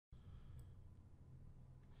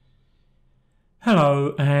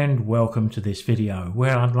Hello and welcome to this video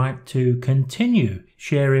where I'd like to continue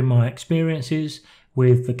sharing my experiences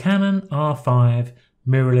with the Canon R5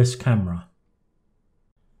 mirrorless camera.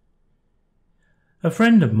 A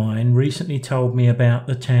friend of mine recently told me about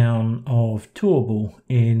the town of Toorbul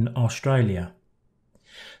in Australia.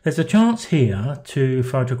 There's a chance here to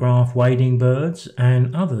photograph wading birds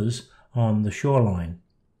and others on the shoreline.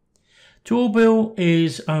 Toorbul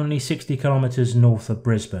is only 60 kilometres north of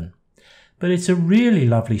Brisbane, but it's a really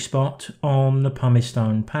lovely spot on the Pumice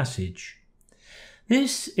Passage.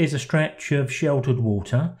 This is a stretch of sheltered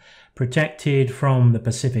water protected from the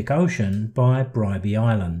Pacific Ocean by Bribie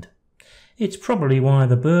Island. It's probably why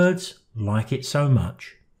the birds like it so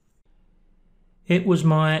much. It was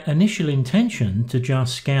my initial intention to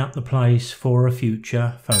just scout the place for a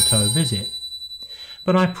future photo visit,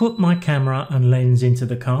 but I put my camera and lens into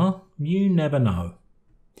the car. You never know.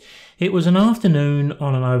 It was an afternoon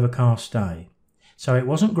on an overcast day, so it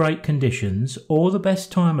wasn't great conditions or the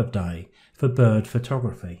best time of day for bird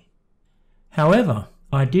photography. However,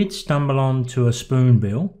 I did stumble onto a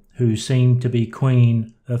spoonbill who seemed to be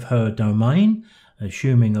queen of her domain,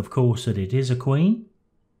 assuming of course that it is a queen.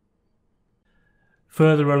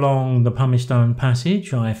 Further along the Pumice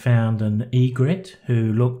Passage I found an egret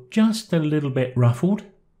who looked just a little bit ruffled.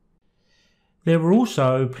 There were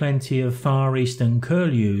also plenty of Far Eastern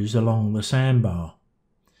curlews along the sandbar,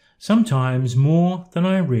 sometimes more than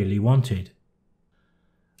I really wanted.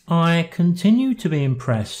 I continue to be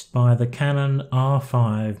impressed by the Canon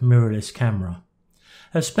R5 mirrorless camera,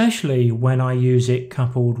 especially when I use it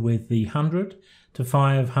coupled with the 100 to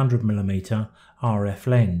 500mm RF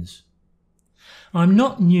lens. I'm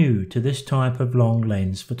not new to this type of long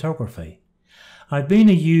lens photography. I've been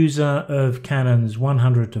a user of Canon's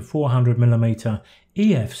 100 to 400mm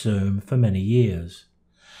EF zoom for many years,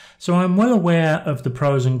 so I'm well aware of the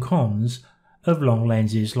pros and cons of long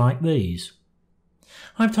lenses like these.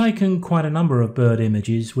 I've taken quite a number of bird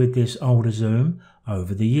images with this older zoom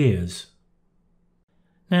over the years.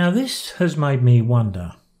 Now this has made me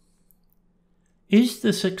wonder, is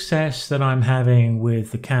the success that I'm having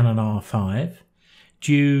with the Canon R5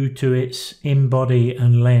 due to its in-body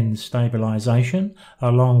and lens stabilisation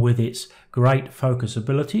along with its great focus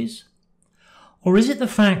abilities? Or is it the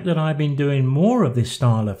fact that I've been doing more of this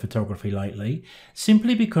style of photography lately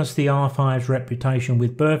simply because the R5's reputation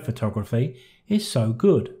with bird photography is so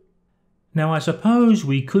good? Now I suppose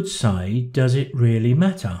we could say, does it really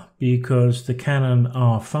matter, because the Canon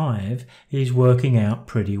R5 is working out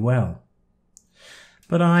pretty well.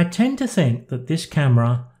 But I tend to think that this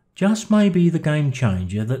camera just may be the game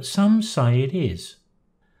changer that some say it is.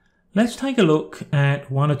 Let's take a look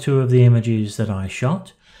at one or two of the images that I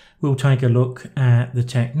shot. We'll take a look at the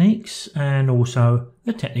techniques and also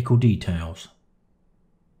the technical details.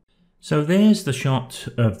 So there's the shot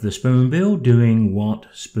of the spoonbill doing what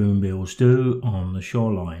spoonbills do on the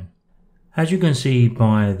shoreline. As you can see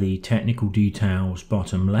by the technical details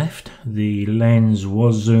bottom left, the lens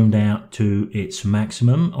was zoomed out to its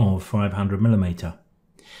maximum of 500mm.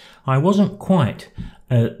 I wasn't quite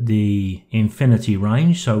at the infinity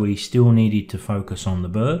range, so we still needed to focus on the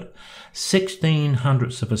bird. 16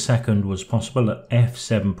 hundredths of a second was possible at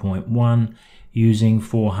f7.1 using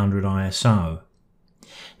 400 ISO.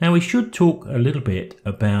 Now we should talk a little bit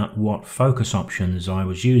about what focus options I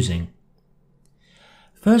was using.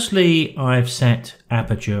 Firstly, I've set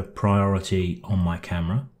aperture priority on my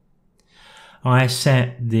camera. I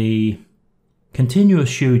set the continuous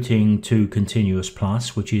shooting to continuous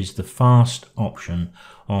plus, which is the fast option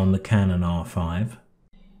on the Canon R5.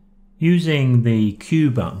 Using the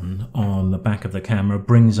Q button on the back of the camera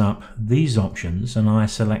brings up these options, and I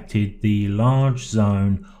selected the large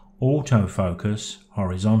zone autofocus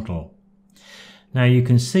horizontal. Now you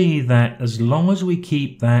can see that as long as we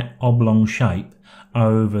keep that oblong shape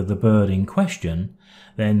over the bird in question,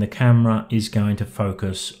 then the camera is going to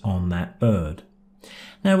focus on that bird.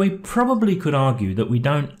 Now we probably could argue that we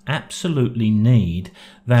don't absolutely need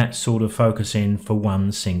that sort of focusing for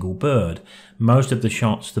one single bird. Most of the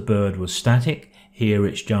shots the bird was static, here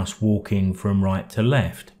it's just walking from right to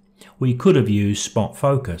left. We could have used spot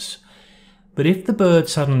focus. But if the bird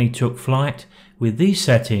suddenly took flight, with these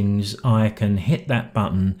settings I can hit that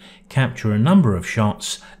button, capture a number of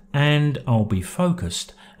shots, and I'll be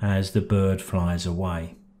focused as the bird flies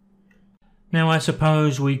away. Now I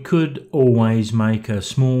suppose we could always make a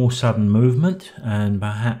small sudden movement and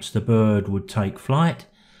perhaps the bird would take flight,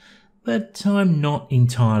 but I'm not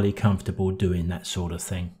entirely comfortable doing that sort of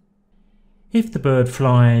thing. If the bird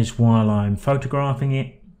flies while I'm photographing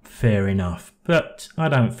it, fair enough, but I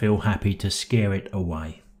don't feel happy to scare it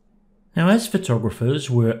away. Now, as photographers,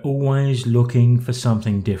 we're always looking for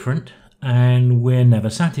something different, and we're never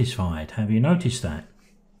satisfied. Have you noticed that?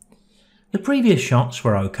 The previous shots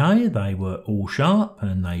were okay, they were all sharp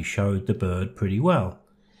and they showed the bird pretty well.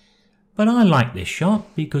 But I like this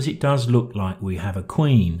shot because it does look like we have a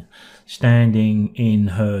queen standing in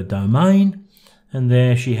her domain, and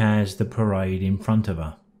there she has the parade in front of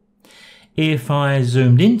her. If I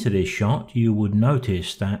zoomed into this shot, you would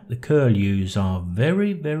notice that the curlews are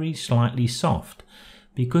very, very slightly soft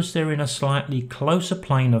because they're in a slightly closer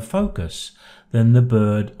plane of focus than the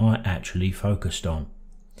bird I actually focused on.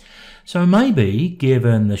 So maybe,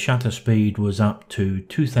 given the shutter speed was up to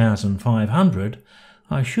 2500,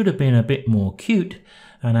 I should have been a bit more cute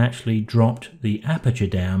and actually dropped the aperture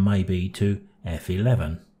down maybe to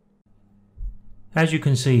f11. As you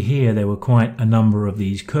can see here, there were quite a number of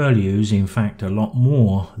these curlews, in fact a lot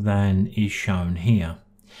more than is shown here.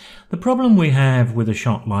 The problem we have with a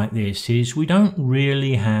shot like this is we don't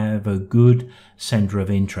really have a good centre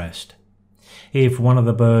of interest. If one of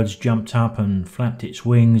the birds jumped up and flapped its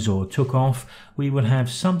wings or took off, we would have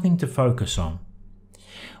something to focus on.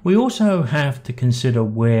 We also have to consider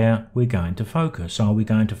where we're going to focus. Are we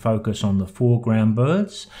going to focus on the foreground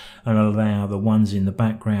birds and allow the ones in the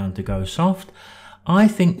background to go soft? I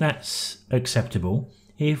think that's acceptable.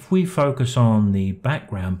 If we focus on the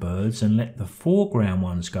background birds and let the foreground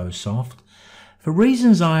ones go soft, for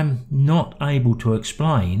reasons I'm not able to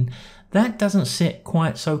explain, that doesn't sit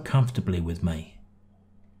quite so comfortably with me.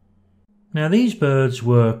 Now, these birds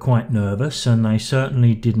were quite nervous and they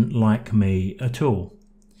certainly didn't like me at all.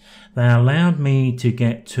 They allowed me to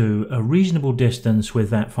get to a reasonable distance with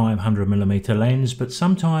that 500mm lens, but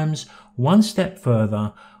sometimes one step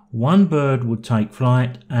further, one bird would take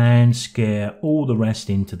flight and scare all the rest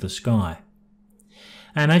into the sky.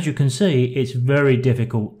 And as you can see, it's very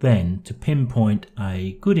difficult then to pinpoint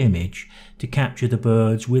a good image to capture the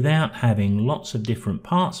birds without having lots of different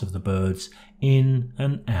parts of the birds in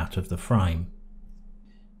and out of the frame.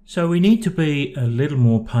 So we need to be a little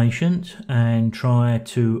more patient and try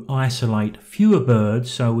to isolate fewer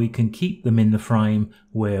birds so we can keep them in the frame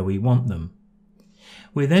where we want them.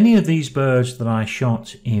 With any of these birds that I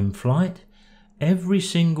shot in flight, every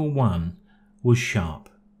single one was sharp.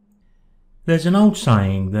 There's an old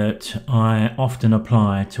saying that I often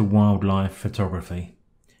apply to wildlife photography.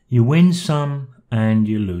 You win some and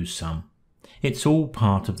you lose some. It's all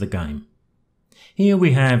part of the game. Here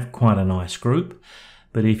we have quite a nice group,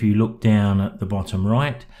 but if you look down at the bottom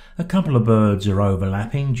right, a couple of birds are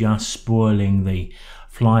overlapping, just spoiling the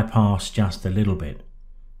fly past just a little bit.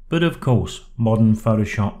 But of course, modern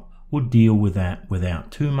Photoshop would deal with that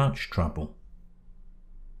without too much trouble.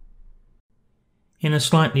 In a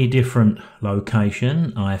slightly different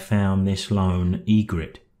location, I found this lone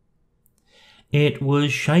egret. It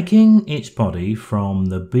was shaking its body from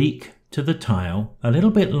the beak to the tail, a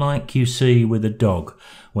little bit like you see with a dog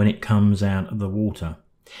when it comes out of the water.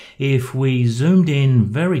 If we zoomed in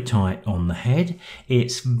very tight on the head,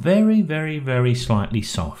 it's very, very, very slightly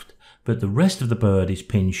soft, but the rest of the bird is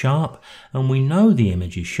pin sharp, and we know the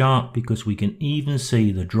image is sharp because we can even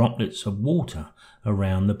see the droplets of water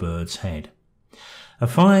around the bird's head. A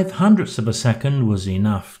 5/100th of a second was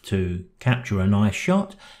enough to capture a nice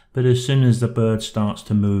shot, but as soon as the bird starts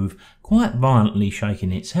to move quite violently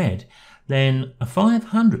shaking its head, then a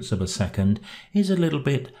 5/100th of a second is a little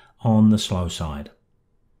bit on the slow side.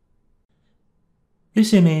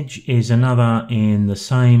 This image is another in the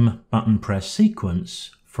same button press sequence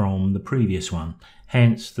from the previous one,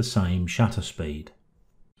 hence the same shutter speed.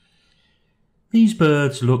 These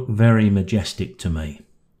birds look very majestic to me.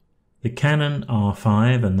 The Canon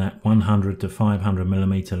R5 and that 100 to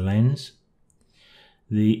 500mm lens,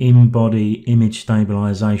 the in-body image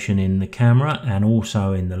stabilization in the camera and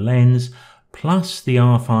also in the lens, plus the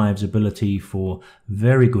R5's ability for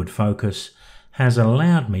very good focus, has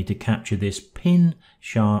allowed me to capture this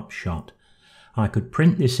pin-sharp shot. I could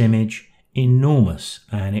print this image enormous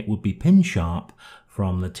and it would be pin-sharp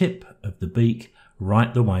from the tip of the beak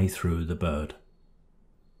right the way through the bird.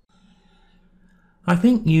 I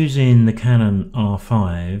think using the Canon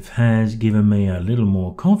R5 has given me a little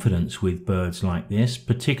more confidence with birds like this,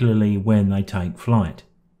 particularly when they take flight.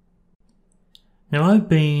 Now, I've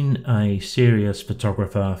been a serious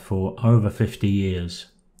photographer for over 50 years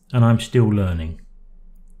and I'm still learning.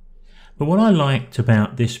 But what I liked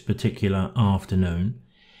about this particular afternoon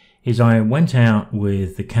is I went out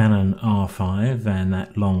with the Canon R5 and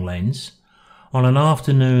that long lens on an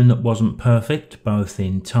afternoon that wasn't perfect both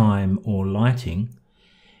in time or lighting,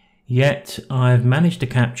 yet I've managed to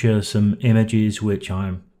capture some images which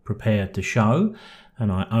I'm prepared to show,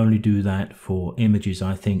 and I only do that for images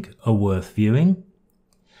I think are worth viewing.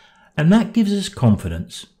 And that gives us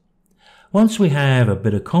confidence. Once we have a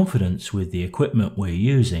bit of confidence with the equipment we're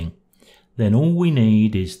using, then all we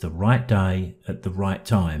need is the right day at the right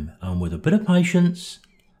time, and with a bit of patience,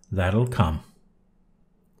 that'll come.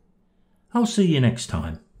 I'll see you next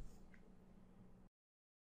time.